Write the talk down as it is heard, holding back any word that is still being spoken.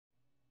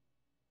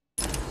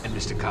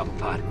Mr.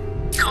 Cobblepot.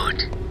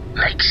 Good.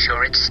 Make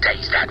sure it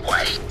stays that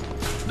way.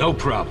 No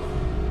problem.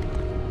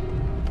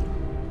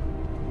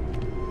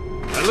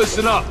 Now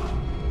listen up.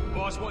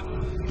 Boss, what?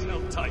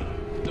 Held tight.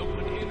 No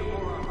one in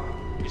or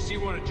out. You see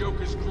one of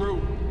Joker's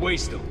crew?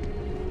 Waste him.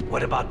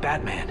 What about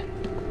Batman?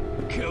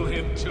 Kill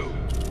him too.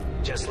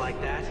 Just like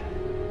that?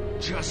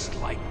 Just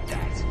like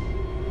that.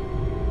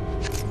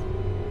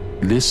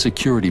 This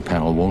security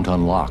panel won't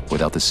unlock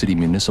without the city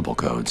municipal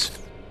codes.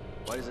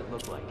 What does it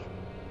look like?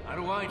 How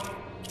do I know?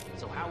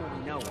 So how will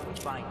we know when we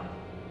find it?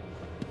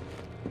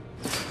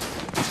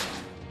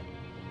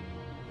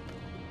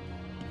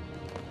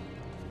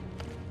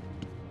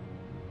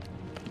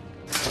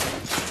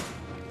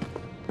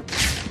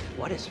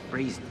 What does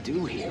Freeze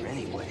do here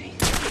anyway?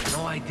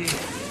 No idea.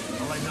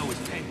 All I know is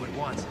Penguin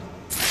wants it.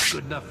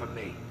 Good enough for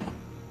me.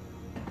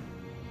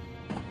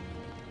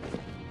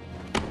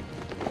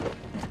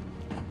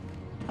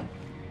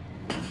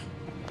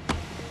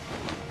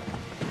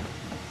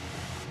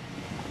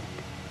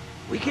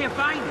 We can't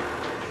find it.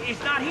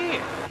 It's not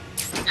here.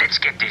 Let's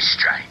get this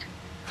straight.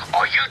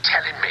 Are you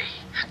telling me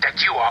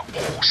that you are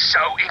all so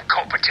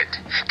incompetent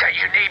that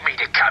you need me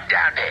to come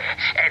down there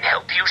and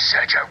help you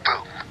search a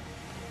room?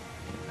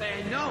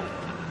 No.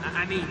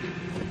 I mean...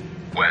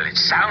 Well, it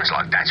sounds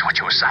like that's what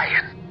you're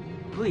saying.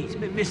 Please,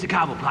 Mr.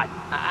 Cobblepot.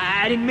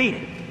 I didn't mean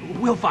it.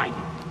 We'll find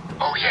it.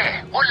 Oh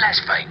yeah, one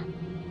last thing.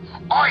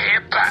 I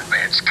hear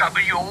Batman's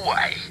coming your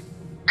way.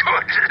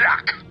 Good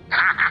luck.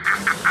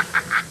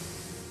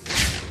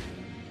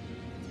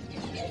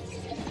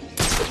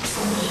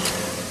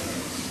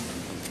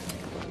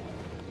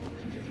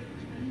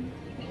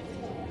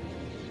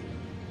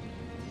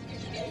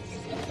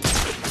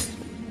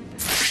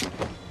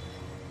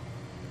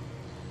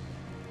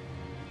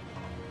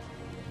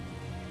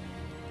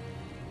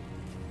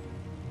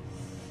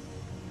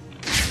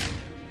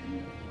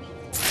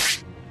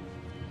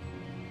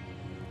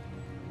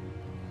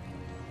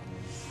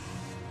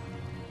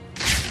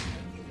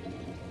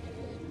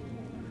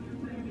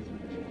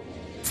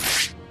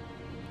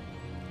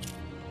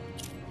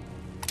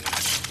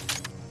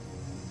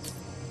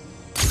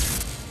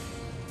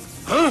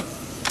 Huh?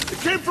 It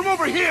came from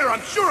over here,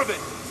 I'm sure of it!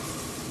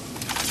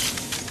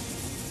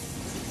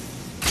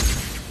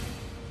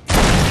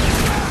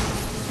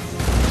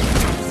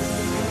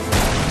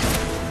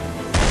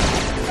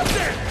 Up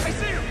there! I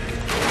see him!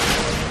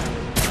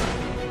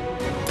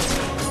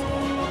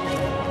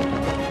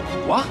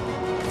 What?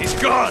 He's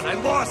gone! I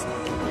lost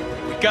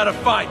him! We gotta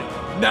find him!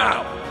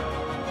 Now!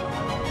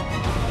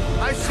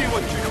 I see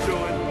what you're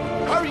doing.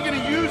 How are you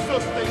gonna use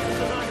those things if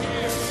they're not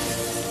here?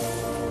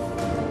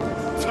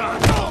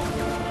 Time!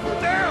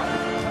 Down!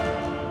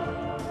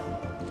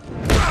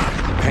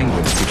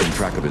 Penguin's keeping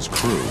track of his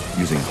crew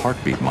using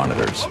heartbeat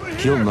monitors.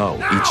 He'll know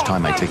each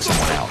time I take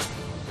someone out.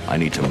 I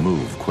need to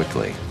move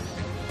quickly.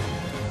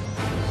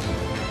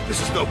 This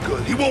is no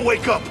good. He won't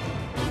wake up.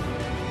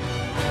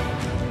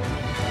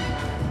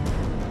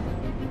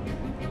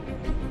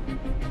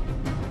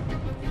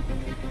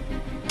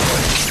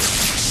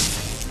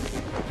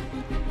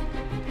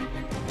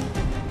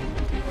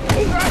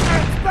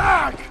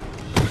 Back!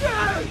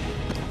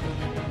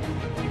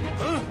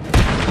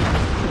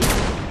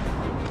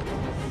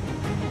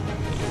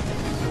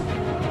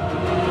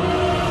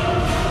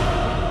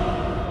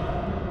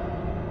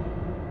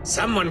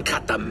 Someone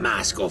cut the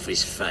mask off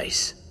his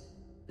face.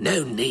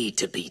 No need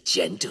to be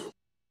gentle.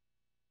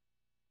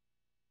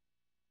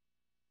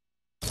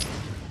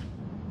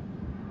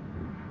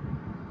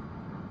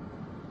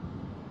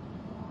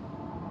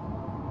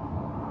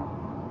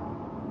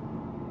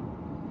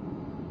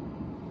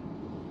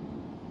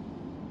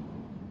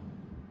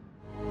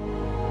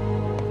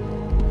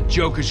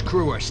 Joker's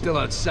crew are still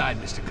outside,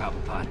 Mr.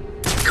 Cobblepot.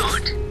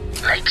 Good.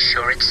 Make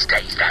sure it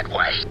stays that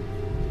way.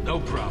 No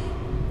problem.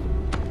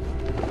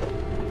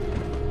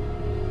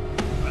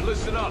 Now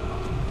listen up.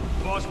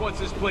 Boss wants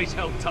this place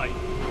held tight.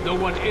 No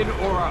one in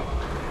or out.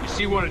 You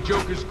see one of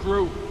Joker's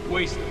crew?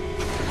 Waste him.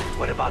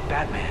 What about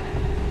Batman?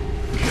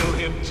 Kill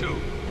him too.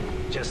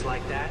 Just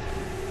like that?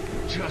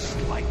 Just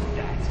like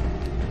that.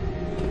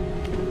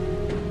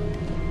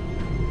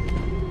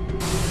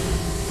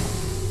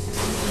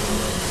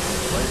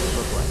 What does it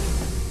look like?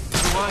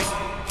 Why?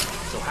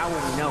 So how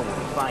will we know when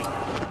we find it?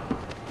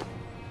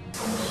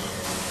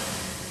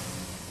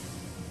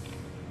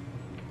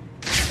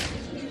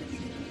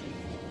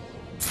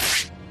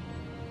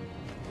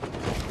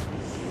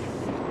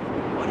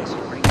 What is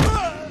Freeze?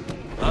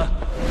 Huh?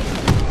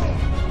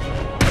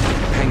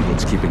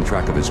 Penguin's keeping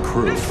track of his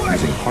crew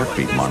using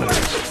heartbeat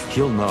monitors.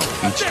 He'll know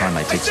each time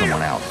I take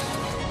someone out.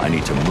 I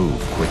need to move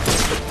quickly.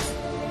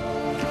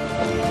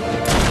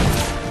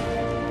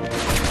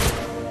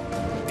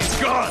 He's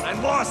gone! I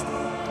lost him!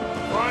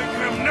 Find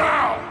him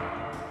now!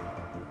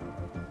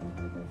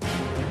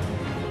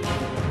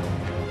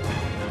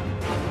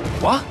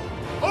 What?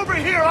 Over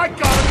here! I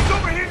got him! He's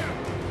over here!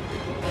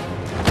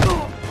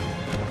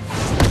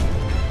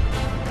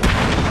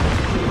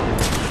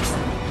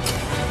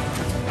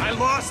 I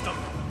lost him!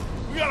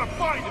 We gotta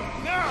find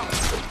him, now!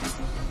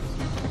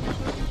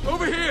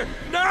 Over here!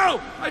 Now!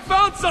 go! I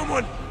found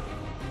someone!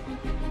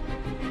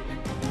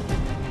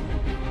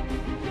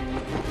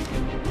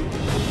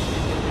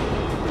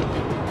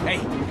 Hey,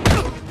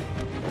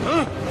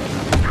 Huh?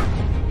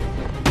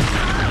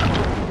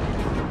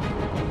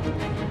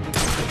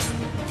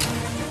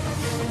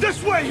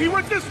 This way! He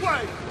went this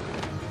way!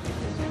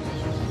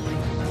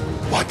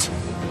 What?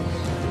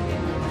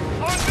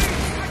 On me!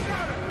 I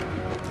got him!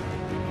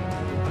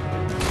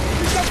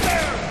 He's up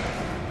there!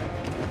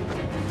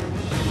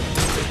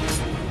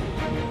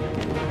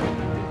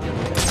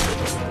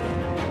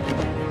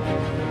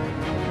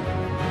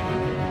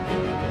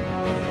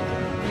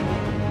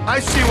 I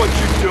see what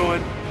you're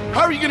doing.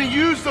 How are you gonna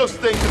use those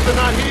things if they're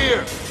not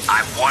here?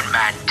 I'm one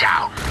man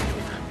down.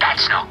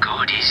 That's not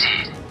good, is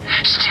it?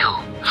 Still,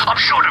 I'm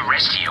sure the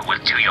rest of you will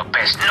do your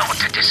best not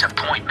to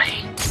disappoint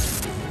me.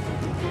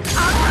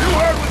 You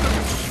heard with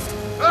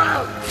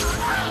them!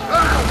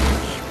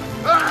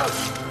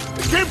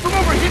 It came from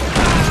over here!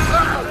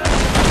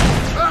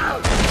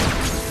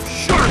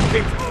 Sure it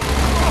came from...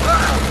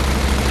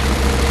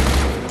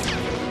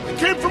 It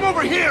came from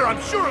over here,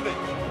 I'm sure of it!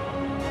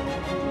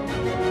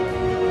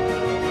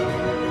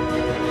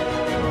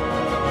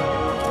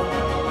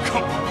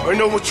 Come, I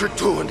know what you're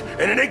doing,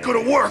 and it ain't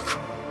gonna work!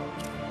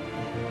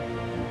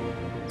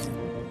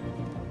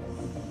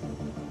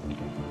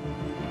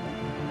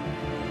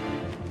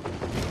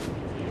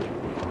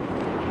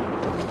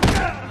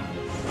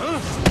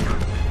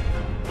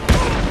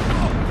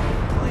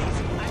 please,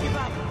 I give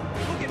up.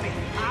 Look at me.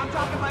 I'm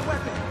dropping my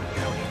weapon.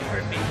 You don't need to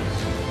hurt me.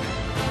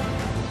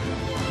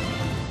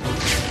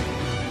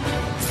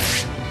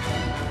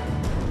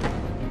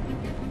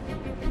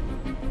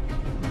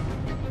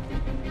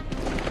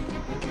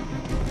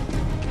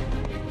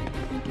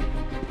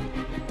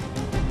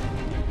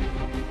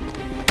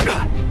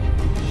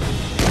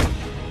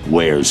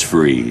 Where's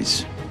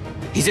Freeze?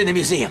 He's in the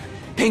museum.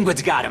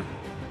 Penguin's got him.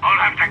 I'll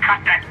have to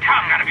cut that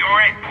tongue out of your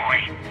head, boy.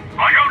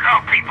 I don't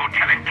love people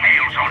telling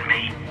tales on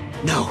me.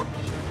 No.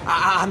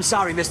 I'm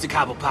sorry, Mr.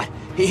 Cobblepot.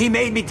 He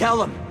made me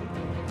tell him.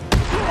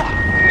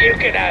 You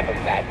can have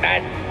him,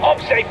 Batman. I'm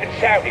safe and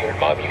sound here in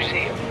my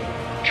museum.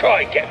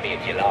 Try and get me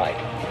if you like.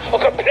 I've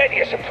got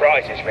plenty of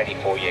surprises ready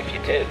for you if you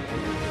do.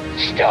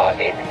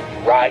 Starting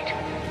right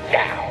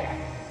now.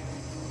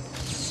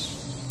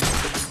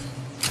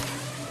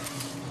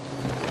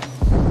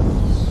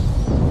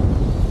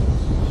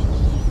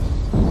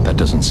 That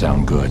doesn't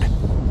sound good.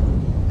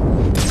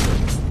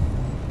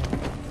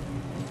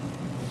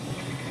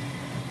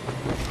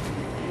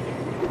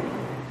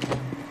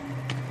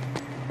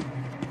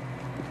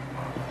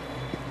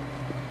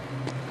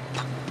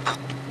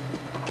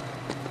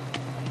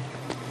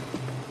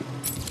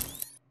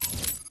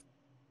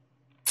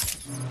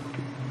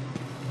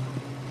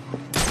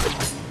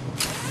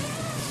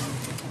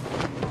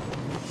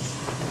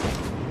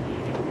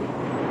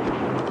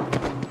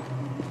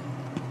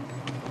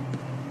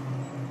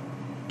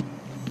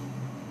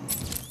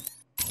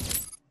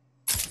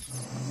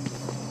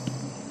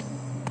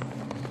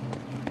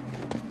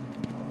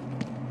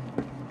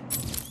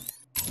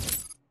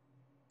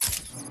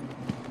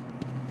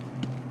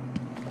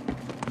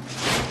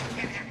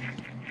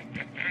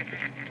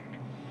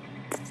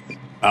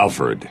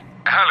 Alfred.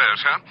 Hello,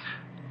 sir.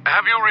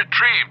 Have you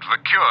retrieved the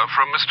cure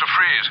from Mr.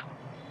 Freeze?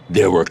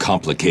 There were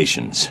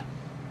complications.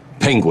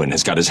 Penguin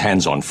has got his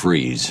hands on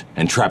Freeze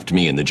and trapped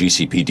me in the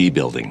GCPD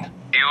building.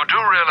 You do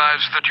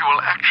realize that you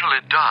will actually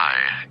die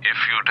if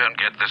you don't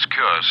get this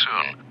cure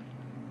soon.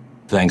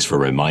 Thanks for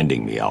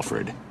reminding me,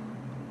 Alfred.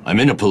 I'm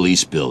in a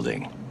police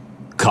building.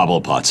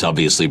 Cobblepot's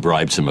obviously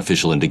bribed some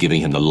official into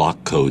giving him the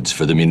lock codes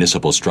for the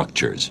municipal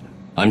structures.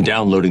 I'm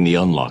downloading the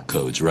unlock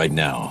codes right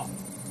now.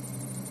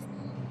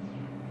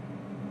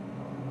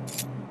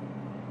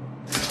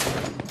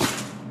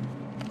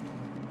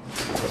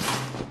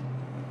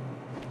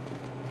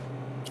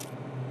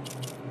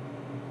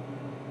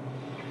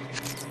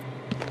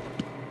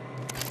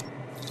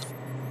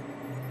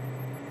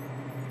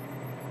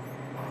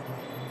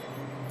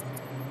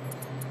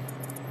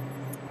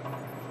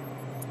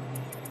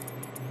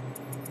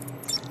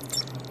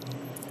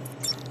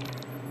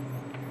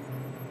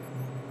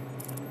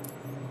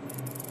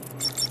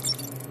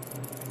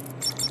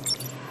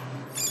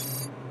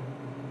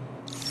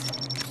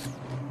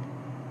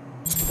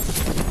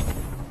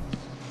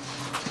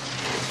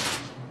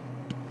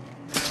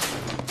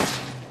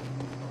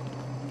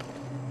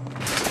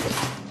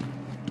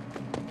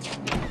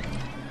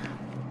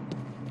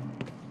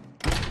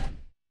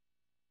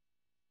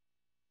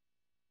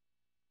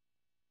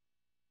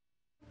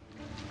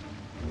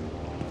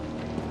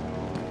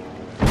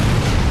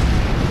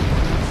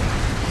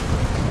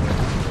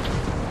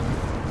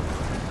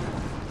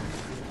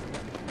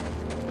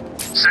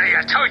 Say,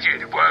 I told you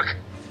it'd work.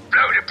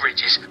 Blow the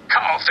bridges,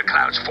 cut off the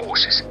Cloud's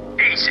forces.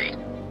 Easy.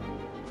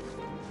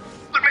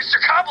 But Mr.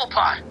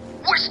 Cobblepot,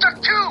 we're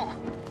stuck too!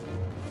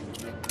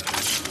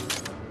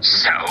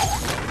 So,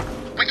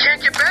 we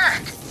can't get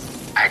back.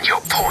 And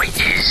your point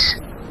is?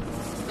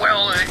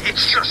 Well,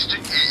 it's just,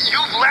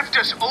 you've left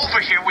us over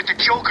here with the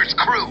Joker's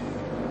crew.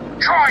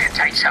 Try and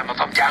take some of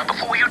them down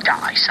before you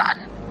die, son.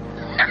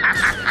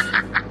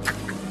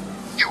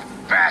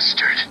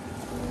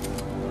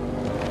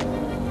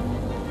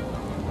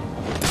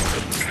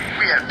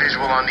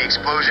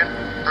 explosion?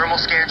 Thermal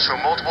scans show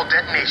multiple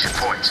detonation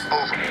points.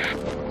 Over.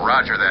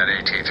 Roger that,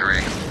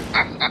 AT3.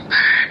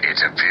 It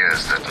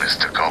appears that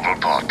Mr.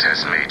 Cobblepot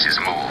has made his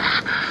move.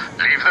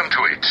 Leave them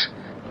to it.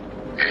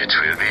 It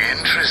will be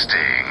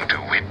interesting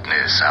to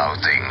witness how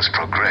things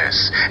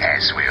progress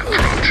as we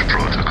approach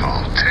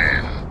Protocol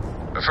 10.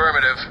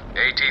 Affirmative.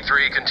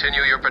 AT3,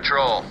 continue your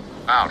patrol.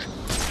 Out.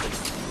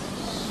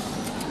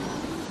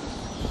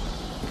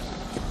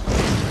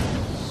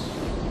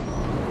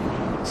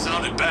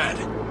 Sounded bad.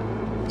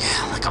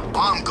 Yeah, like a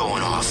bomb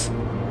going off.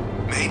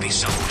 Maybe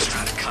someone was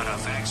trying to cut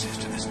off access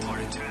to this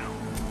part of town.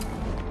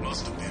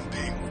 Must have been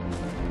Penguin.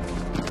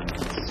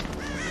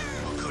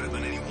 Or could have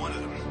been any one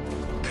of them.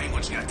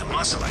 Penguin's got the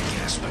muscle, I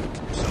guess, but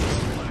so does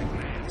the Black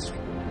Mask.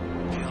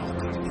 They all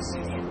got the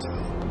city in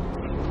tow.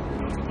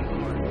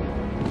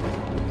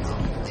 No,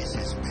 this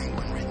has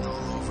Penguin written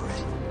all over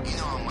it. You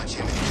know how much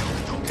him and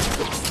Joker don't get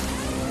along.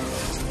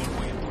 That's one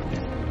way to put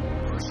it.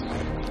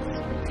 Personally,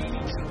 beating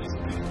each other's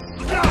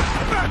business.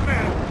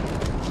 Batman!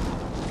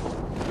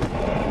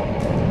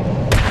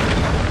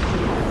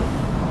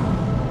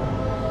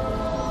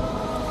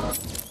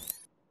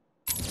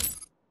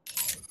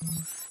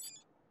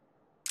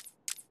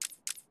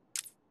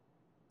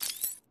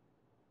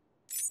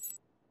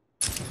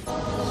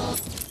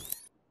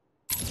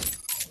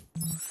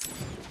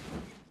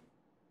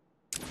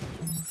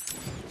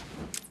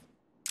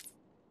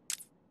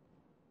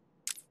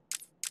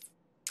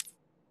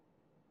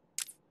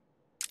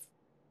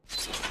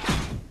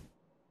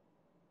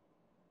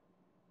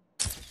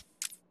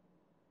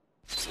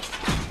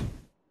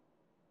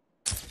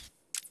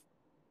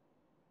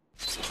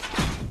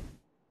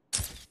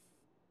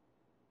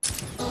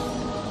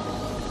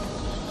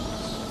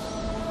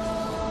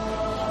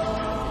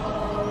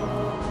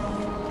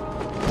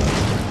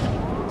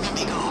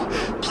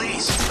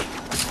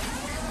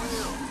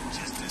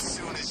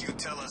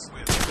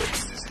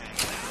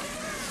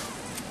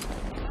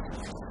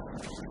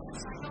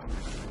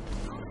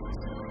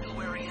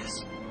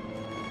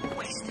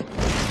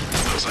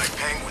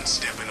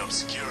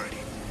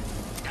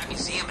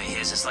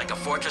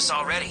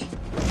 Already.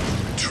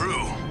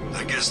 True.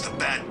 I guess the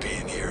bat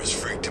being here has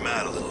freaked him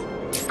out a little.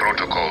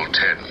 Protocol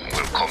 10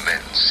 will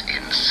commence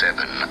in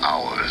 7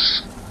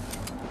 hours.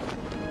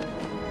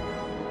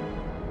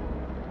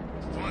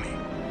 Funny.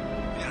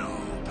 You know,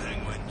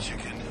 penguin,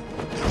 chicken,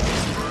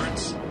 those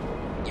birds.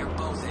 You're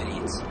both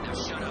idiots. Now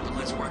shut up and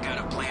let's work out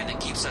a plan that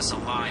keeps us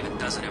alive and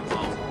doesn't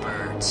involve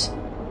birds.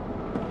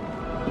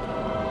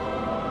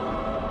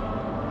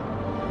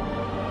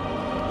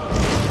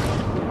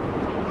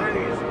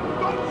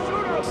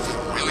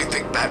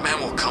 Batman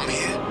will come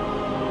here?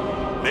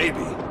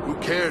 Maybe. Who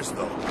cares,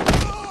 though?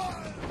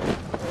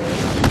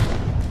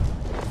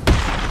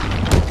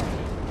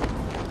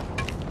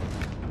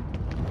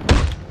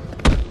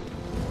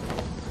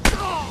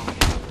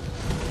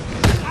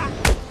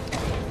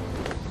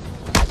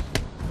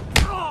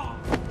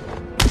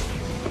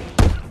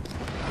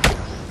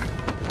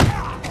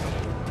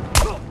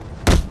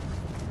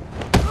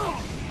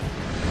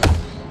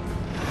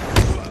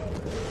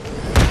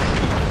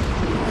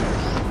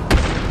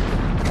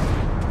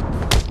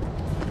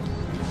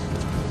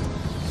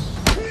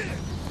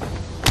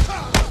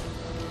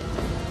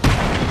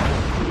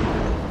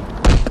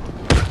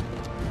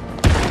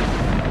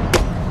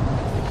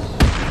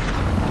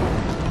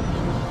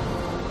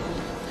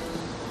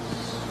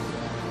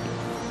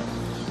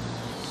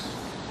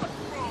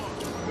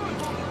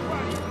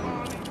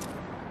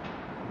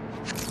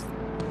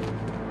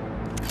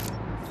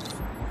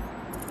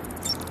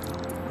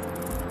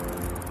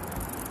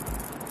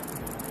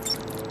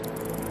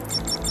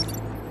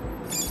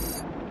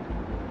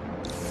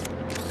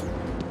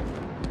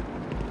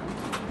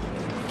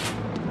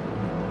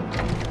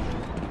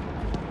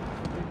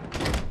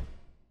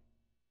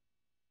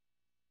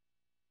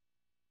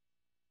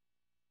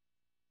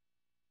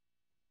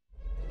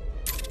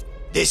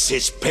 This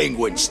is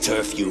Penguin's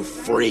turf, you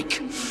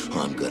freak.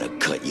 I'm gonna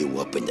cut you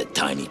up into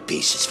tiny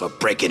pieces for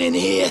breaking in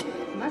here.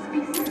 Must be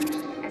searched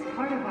as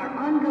part of our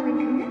ongoing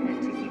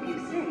commitment to keep you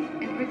safe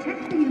and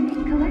protect the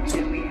unique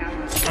collection we have.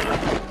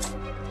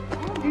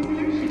 All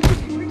visitors should be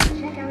sure to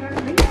check out our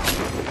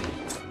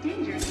latest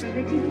dangers for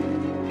the deep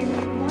in the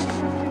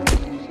Aquatic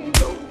Observation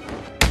Chamber.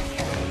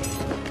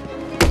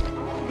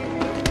 All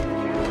visitors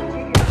now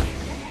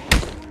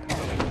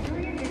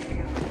enjoy a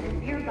discount at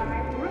nearby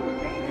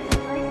world-famous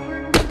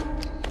iceberg.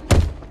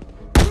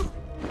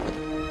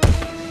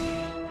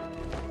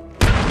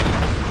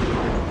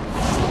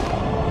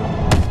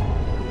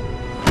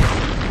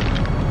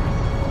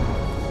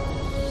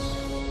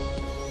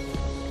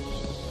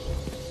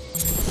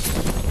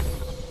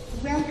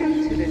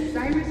 Welcome to the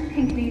Cyrus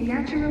Pinckney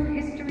Natural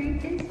History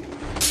Institute.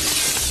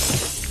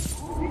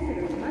 All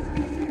visitors must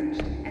be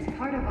searched as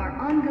part of our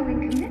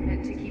ongoing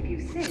commitment to keep you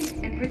safe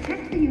and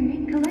protect the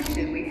unique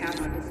collection we have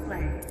on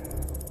display.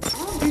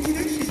 All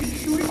visitors should be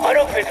sure to... I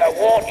don't think I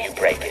want you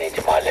breaking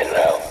into my little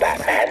home,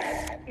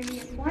 Batman. In the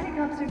Aquatic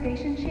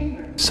Observation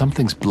Chamber.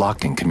 Something's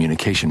blocking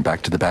communication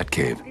back to the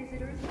Batcave.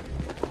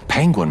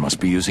 Penguin must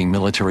be using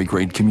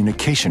military-grade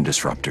communication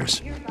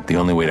disruptors. The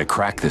only way to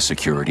crack this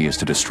security is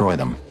to destroy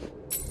them.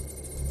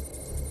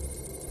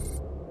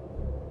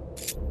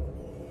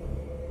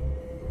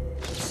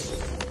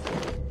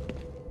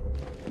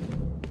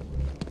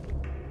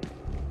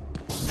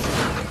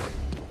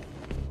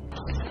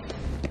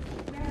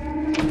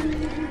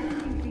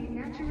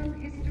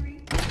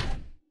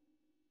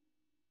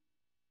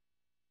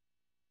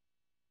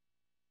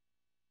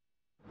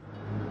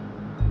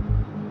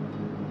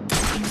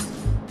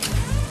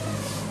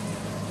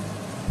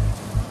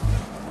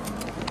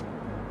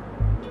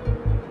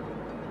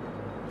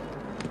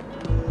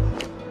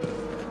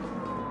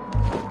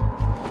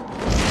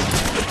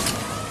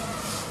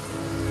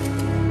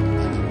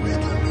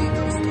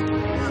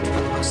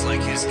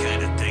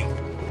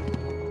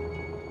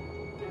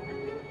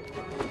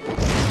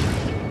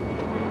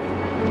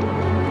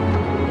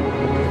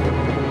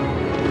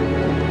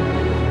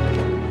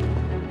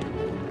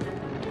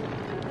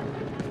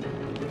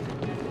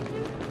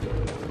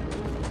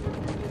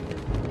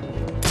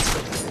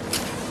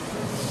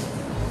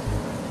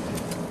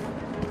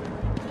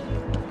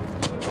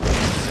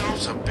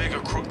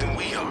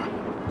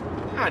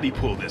 How'd he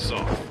pull this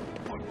off?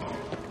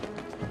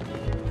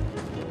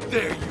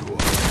 There you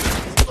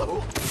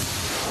are.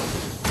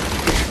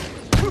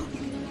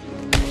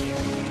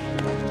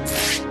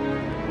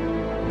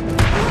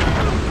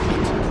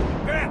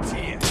 That's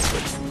here.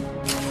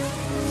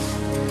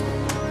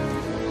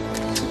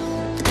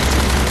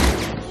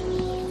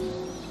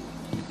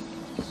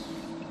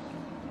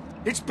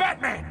 It's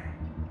Batman!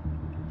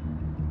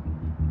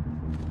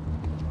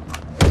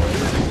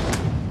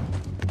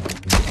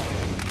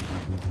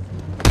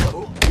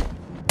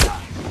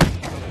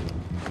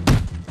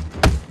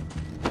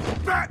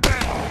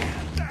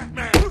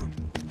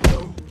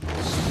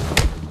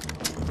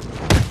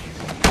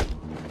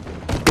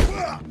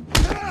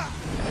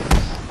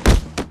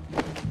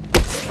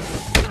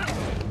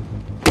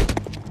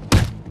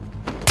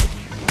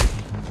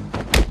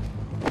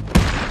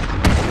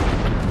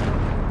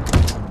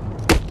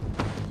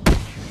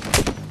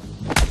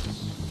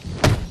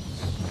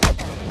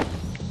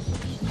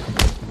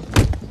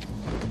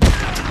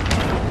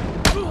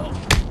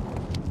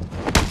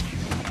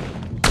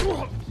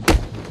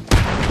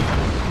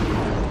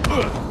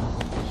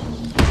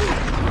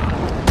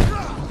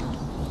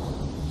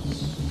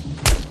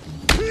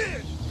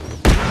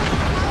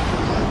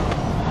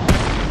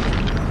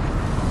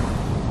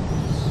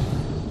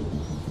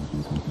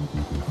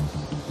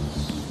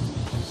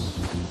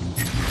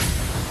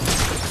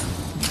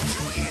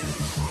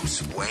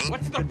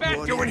 What's the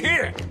bat doing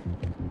here?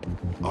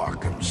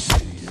 Arkham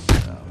City is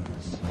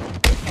ours.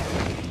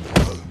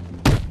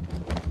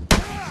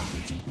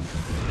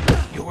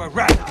 You were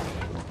right.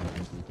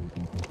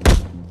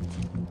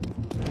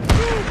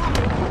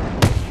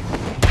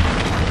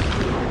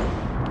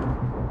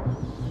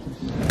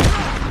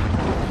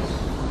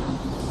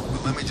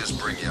 But let me just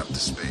bring you up to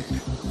speed.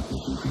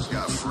 Who's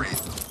got free?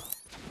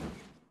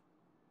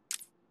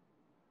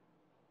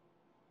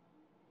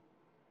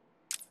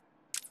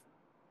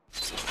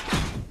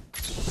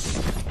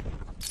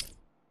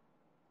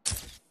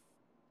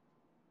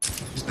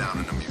 Down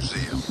in the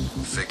museum.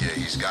 Figure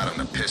he's got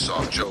him to piss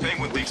off Joe.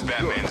 Penguin thinks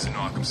Batman is in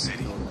Arkham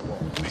City.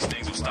 These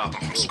things will stop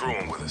him from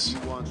screwing with us.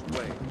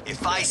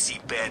 If I see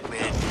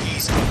Batman,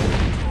 he's...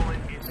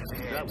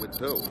 That would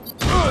do.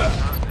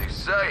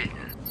 Exciting.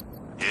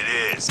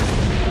 It is.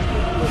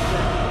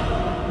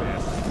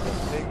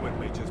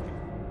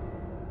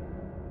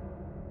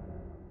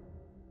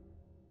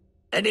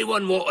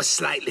 Anyone want a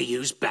slightly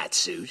used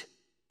batsuit?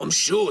 I'm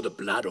sure the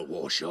blood will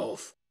wash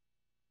off.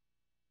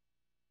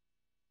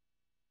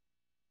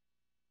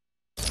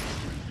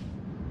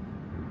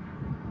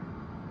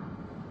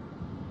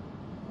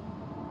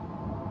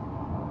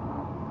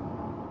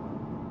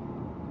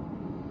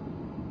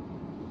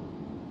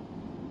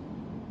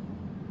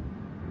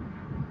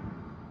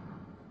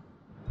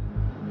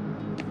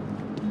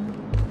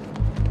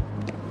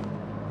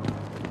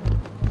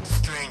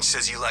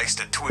 Says he likes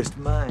to twist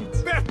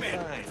minds.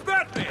 Batman! It's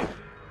Batman!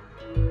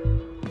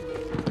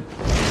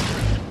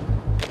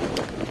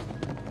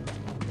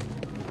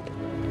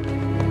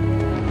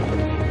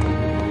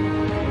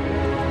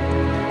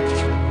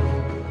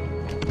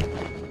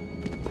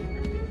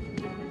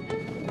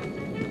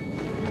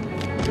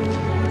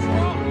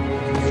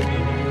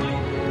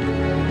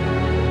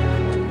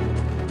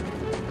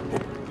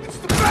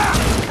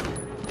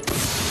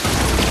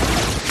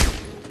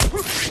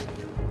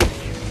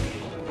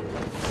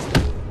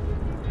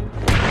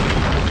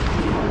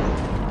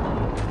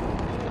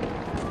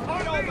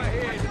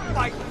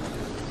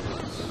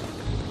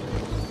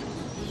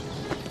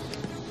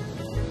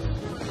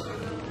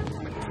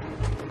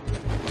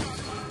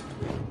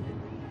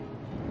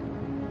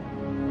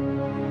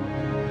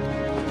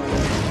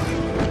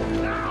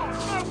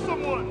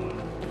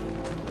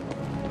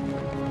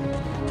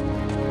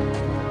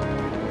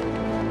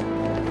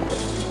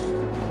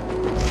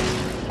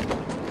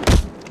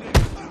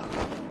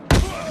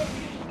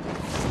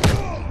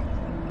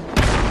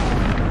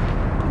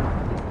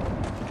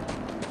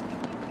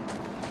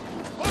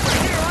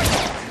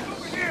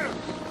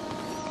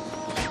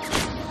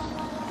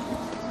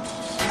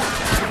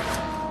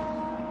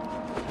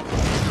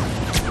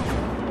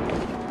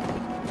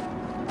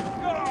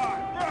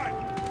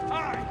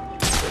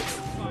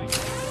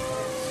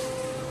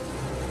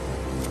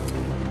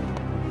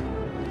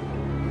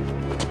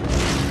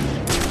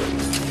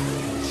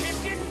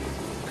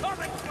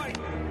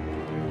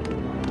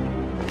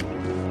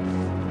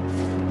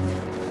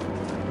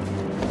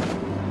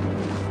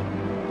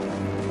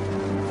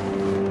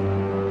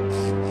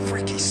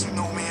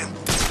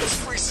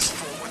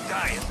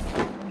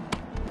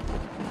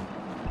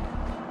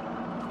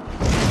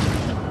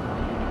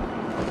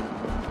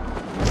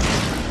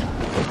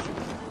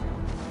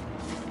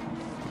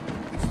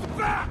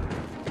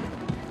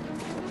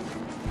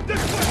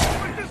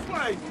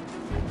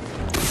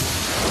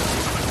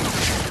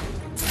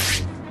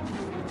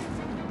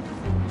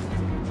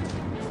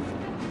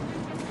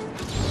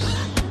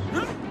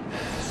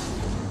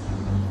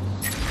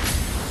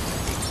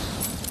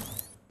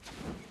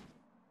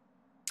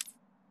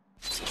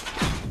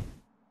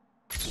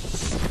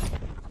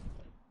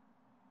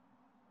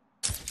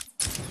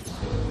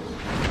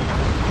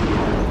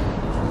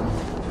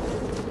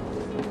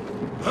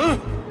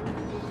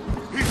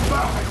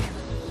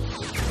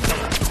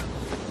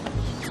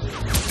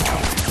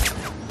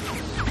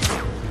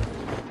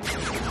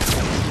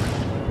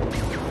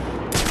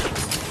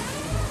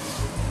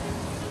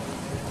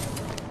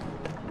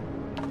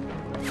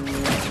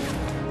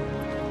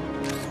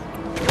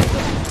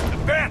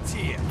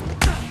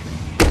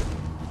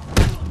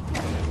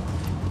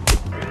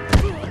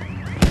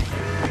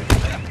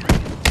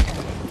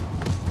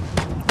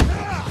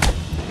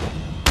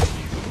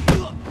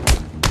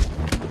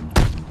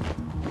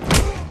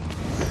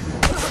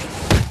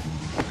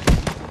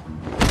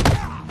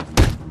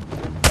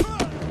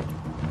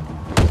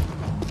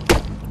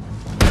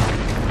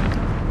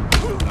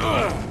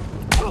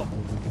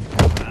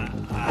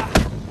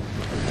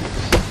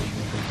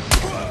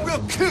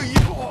 We'll kill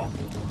you all!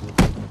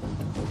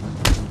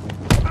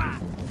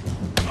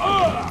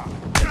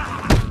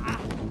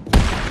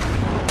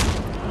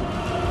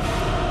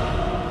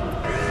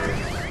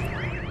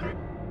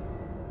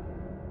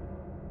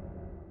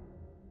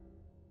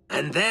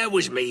 And there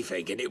was me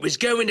thinking it was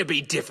going to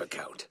be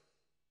difficult.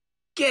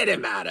 Get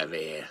him out of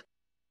here.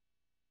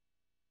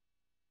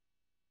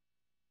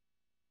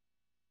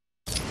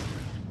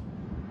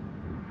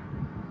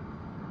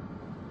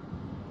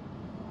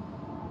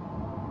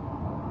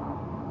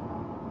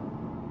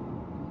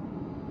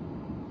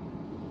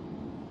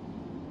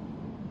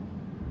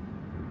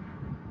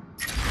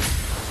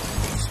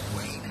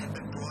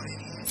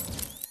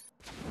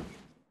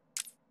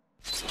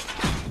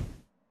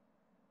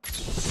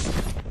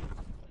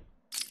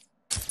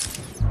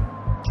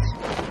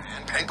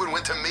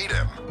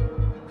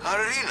 How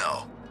did he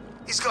know?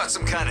 He's got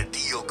some kind of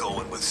deal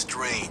going with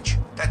Strange.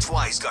 That's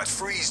why he's got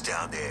Freeze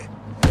down there.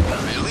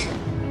 Really?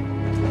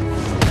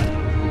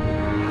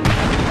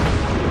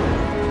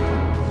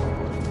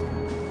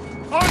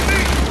 On me!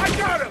 I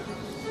got him!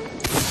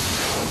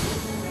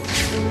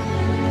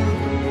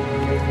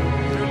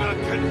 You're not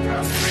getting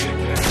past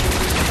me again.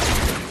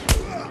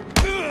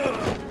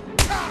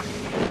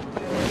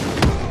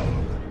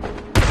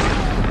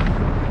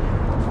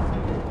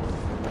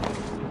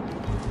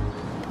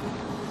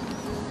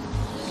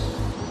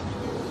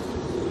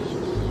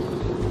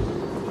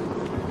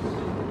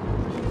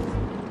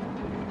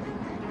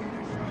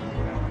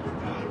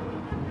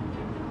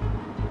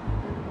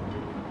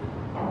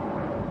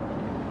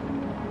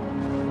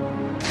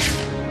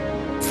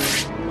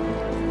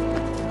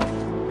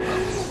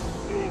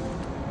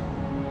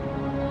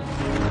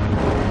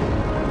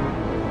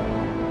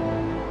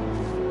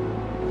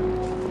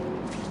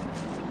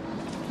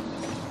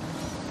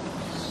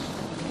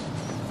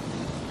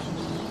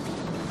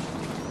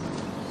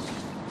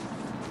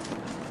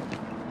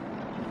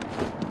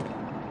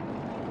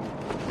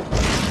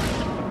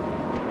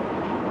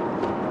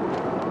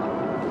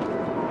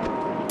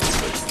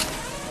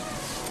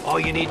 All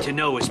you need to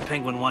know is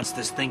Penguin wants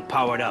this thing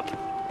powered up.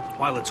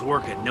 While it's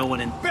working, no one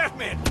in—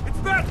 Batman! It's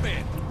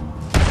Batman!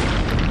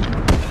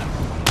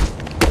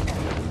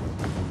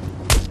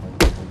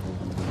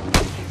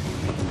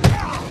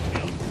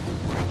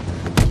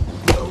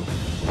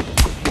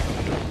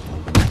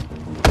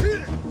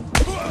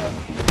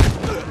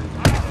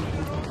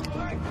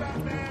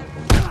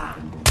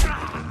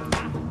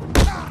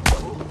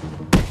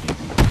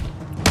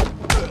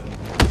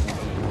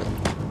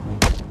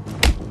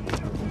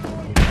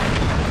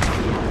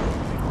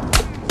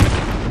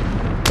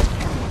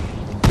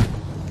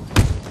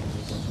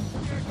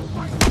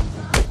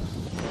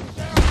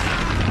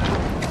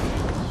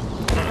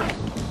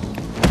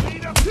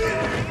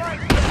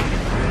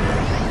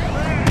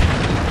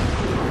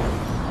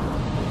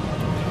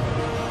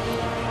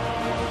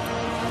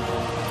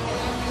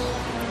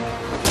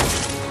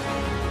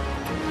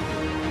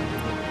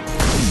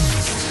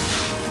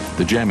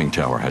 The jamming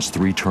tower has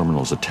 3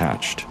 terminals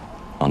attached.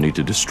 I'll need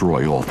to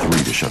destroy all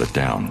 3 to shut it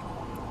down.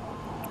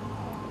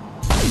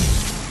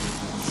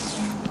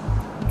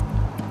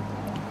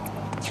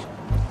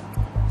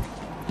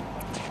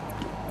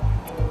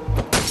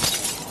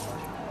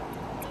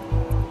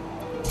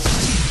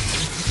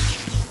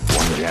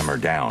 One jammer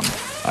down.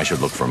 I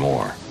should look for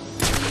more.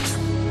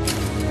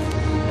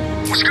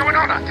 What's going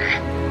on out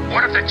there?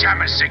 One of the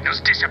jammer signals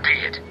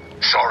disappeared.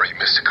 Sorry,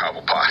 Mr.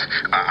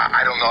 Cobblepot.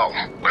 I don't know.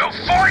 We'll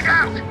find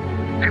out!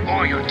 And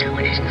all you're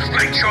doing is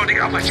make sure the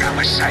other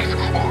jammer's safe,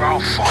 or I'll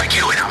find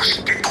you and I'll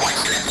stick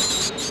with them.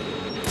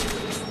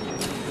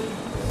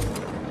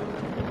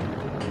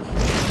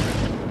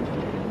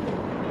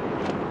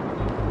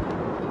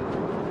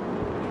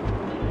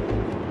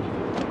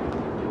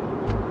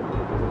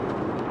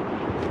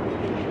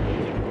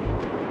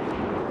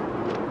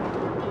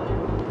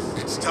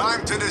 It's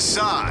time to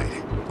decide.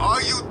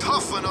 Are you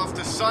tough enough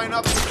to sign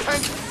up to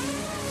Penguin?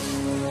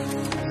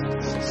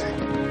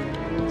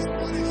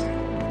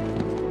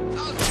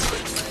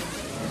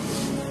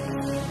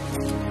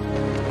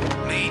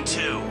 Me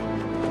too.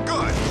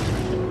 Good.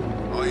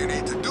 All you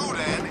need to do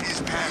then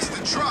is pass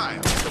the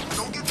trial.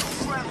 Don't get too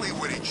friendly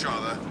with each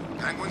other.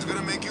 Penguin's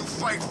gonna make you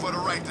fight for the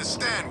right to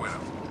stand with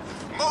him.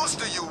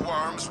 Most of you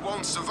worms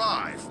won't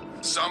survive.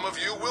 Some of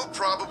you will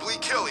probably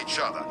kill each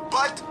other.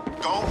 But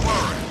don't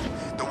worry.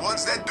 The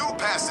ones that do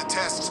pass the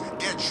tests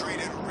get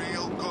treated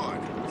real good.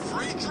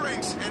 Free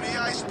drinks in the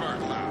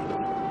iceberg lounge.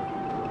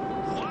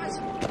 What?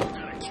 We're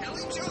gonna kill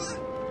each other?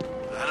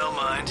 I don't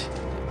mind.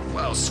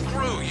 Well,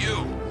 screw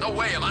you. No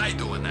way am I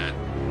doing that.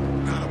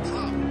 Not a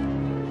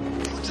problem.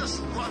 You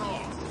just run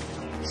off.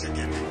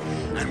 Chicken.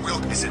 And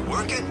we'll... Is it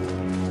working?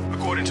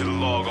 According to the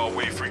log, all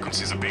wave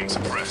frequencies are being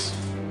suppressed.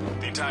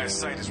 The entire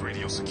site is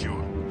radio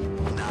secure.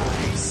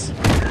 Nice.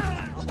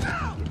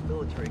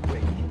 military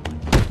grade.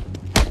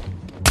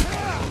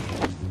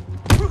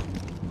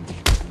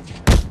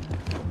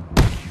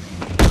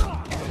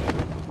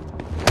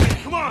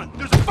 Come on,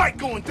 there's a fight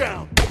going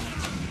down.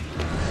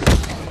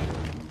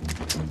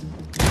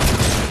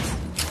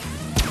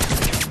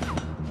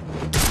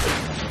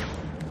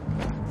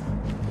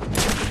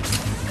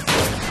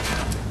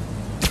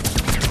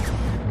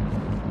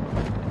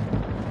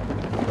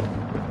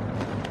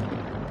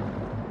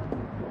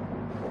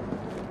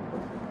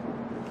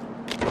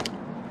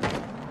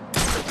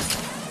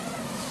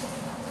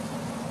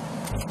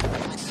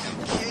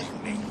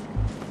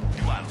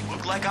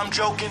 like I'm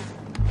joking?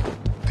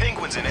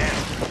 Penguin's an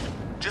animal.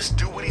 Just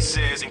do what he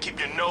says and keep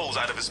your nose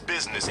out of his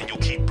business and you'll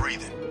keep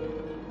breathing.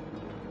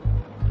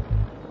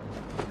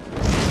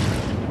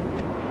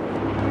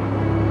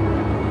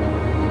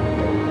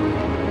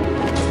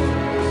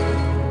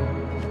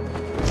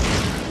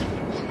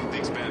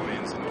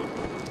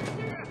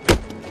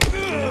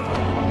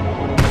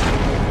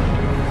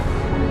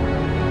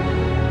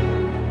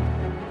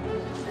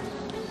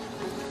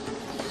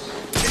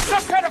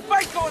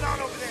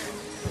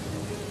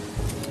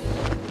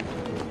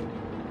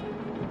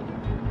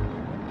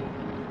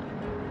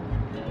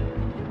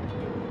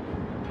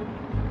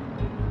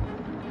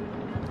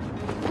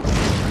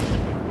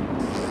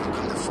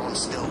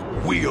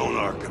 We own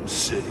Arkham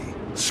City.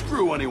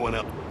 Screw anyone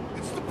else.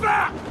 It's the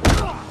back!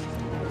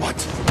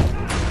 What?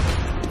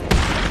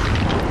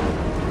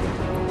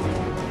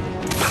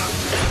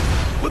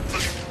 What the?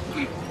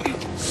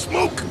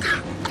 Smoke!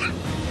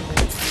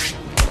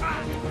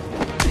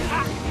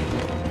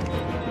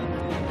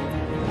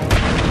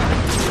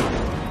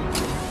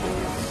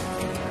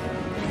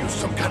 Use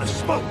some kind of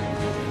smoke.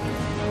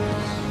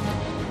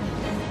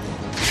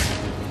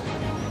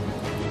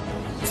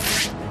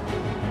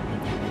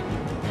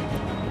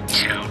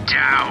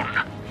 Down.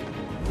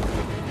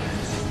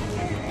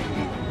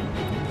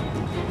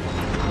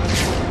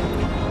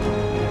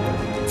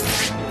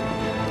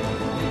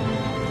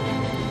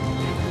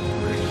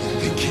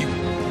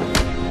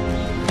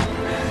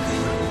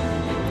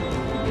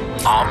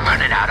 I'm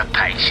running out of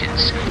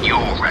patience. You're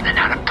running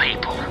out of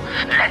people.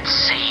 Let's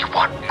see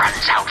what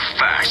runs out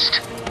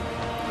first.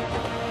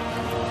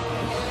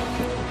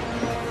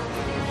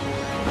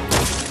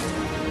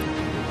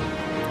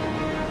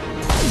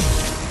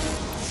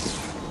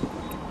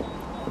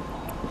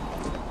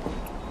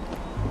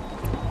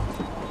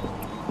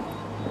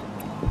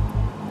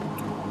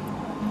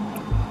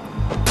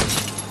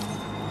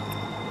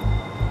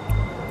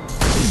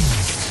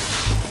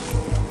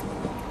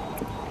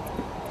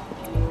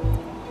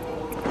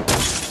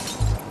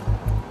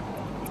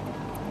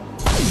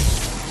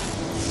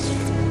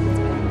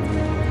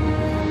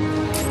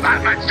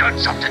 Batman's done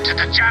something to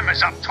the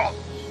jammers up top.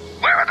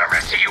 Where are the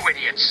rest of you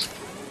idiots?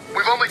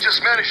 We've only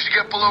just managed to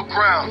get below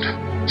ground.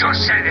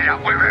 Just set it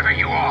up wherever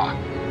you are.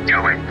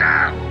 Do it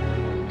now.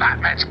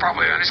 Batman's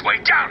probably on his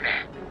way down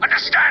there.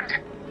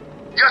 Understand?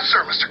 Yes,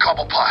 sir, Mr.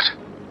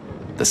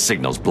 Cobblepot. The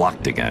signal's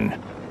blocked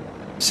again.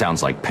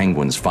 Sounds like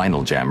Penguin's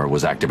final jammer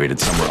was activated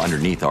somewhere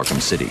underneath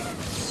Arkham City.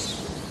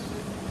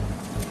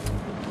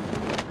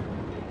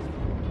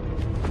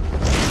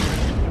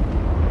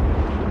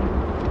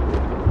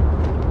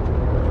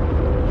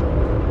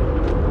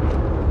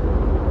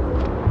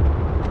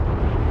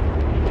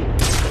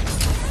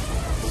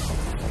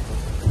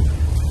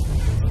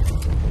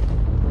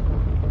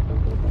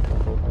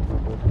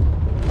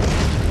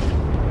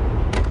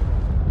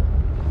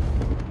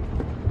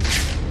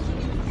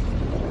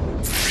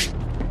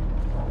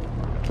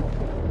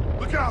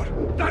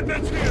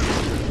 Batman's here!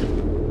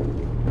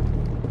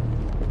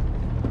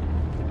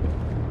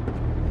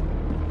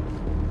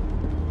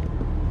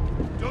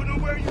 Don't know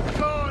where you've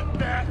gone,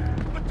 Bat,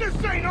 but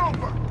this ain't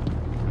over!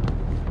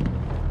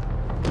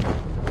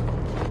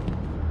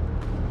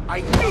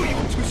 I knew you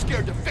were too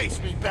scared to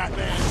face me,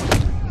 Batman!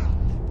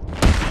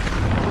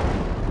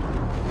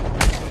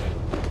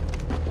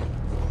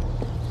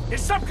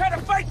 There's some kind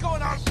of fight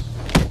going on!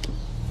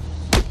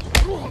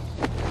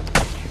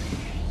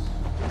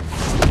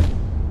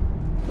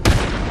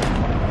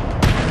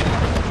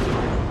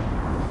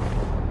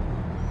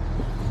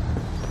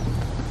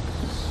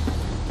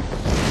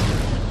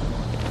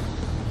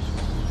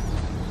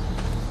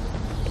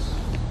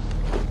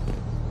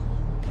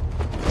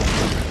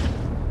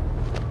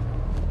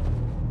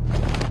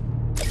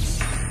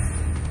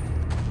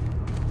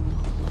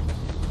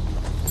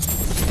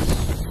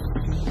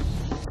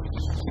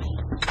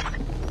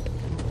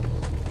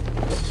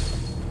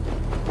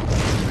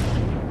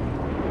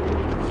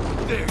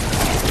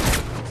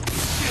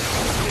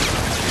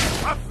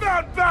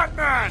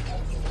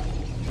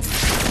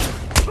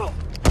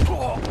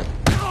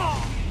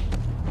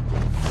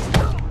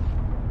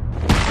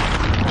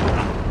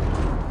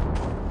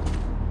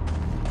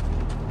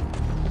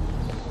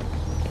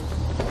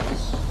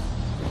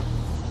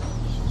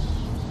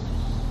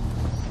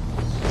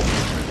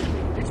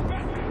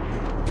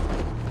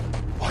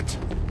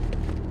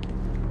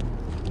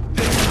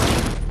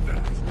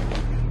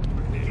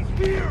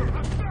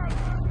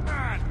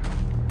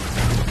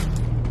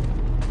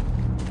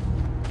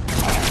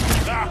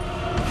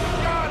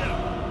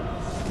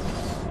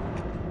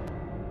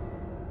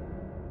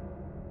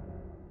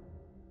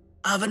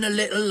 Having a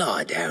little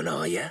lie down,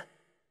 are you?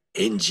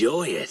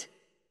 Enjoy it.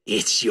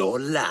 It's your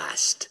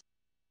last.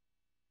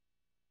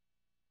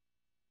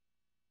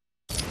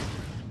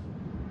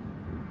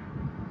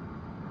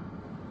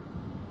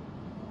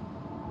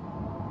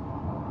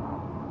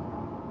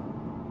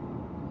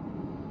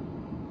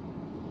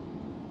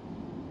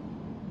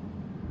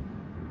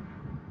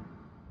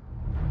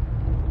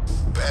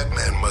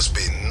 Batman must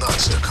be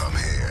nuts to come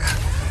here.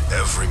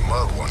 Every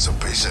mug wants a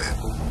piece of it.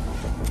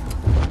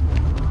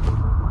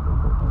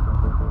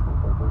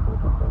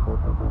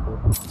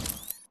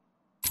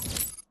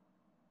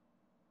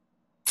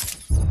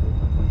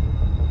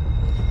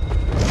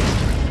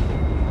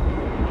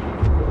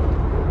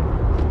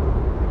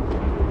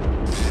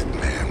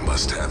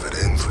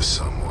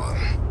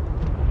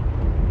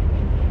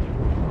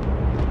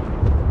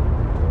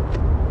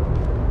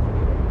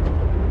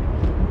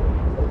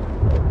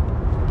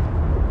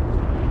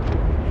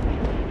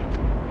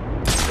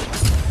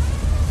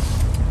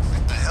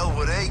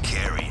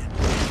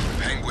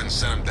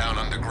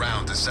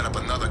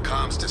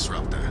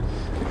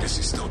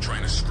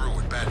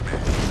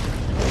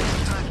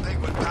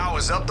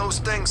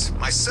 rings,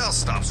 my cell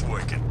stops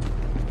working.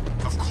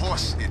 Of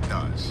course it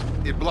does.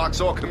 It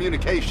blocks all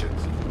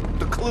communications.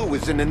 The clue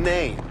is in the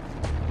name.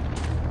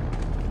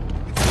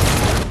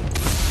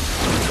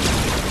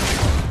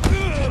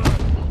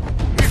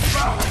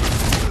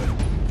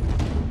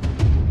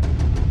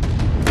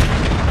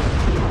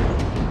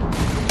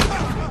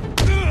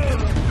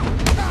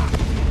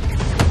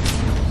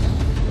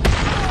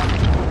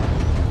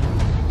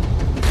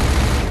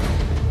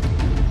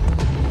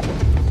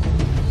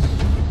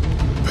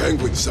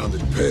 Penguin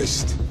sounded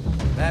pissed.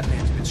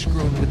 Batman's been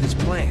screwing with his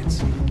plans.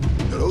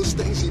 Do those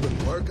things even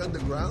work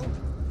underground?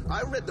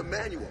 I read the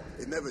manual.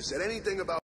 It never said anything about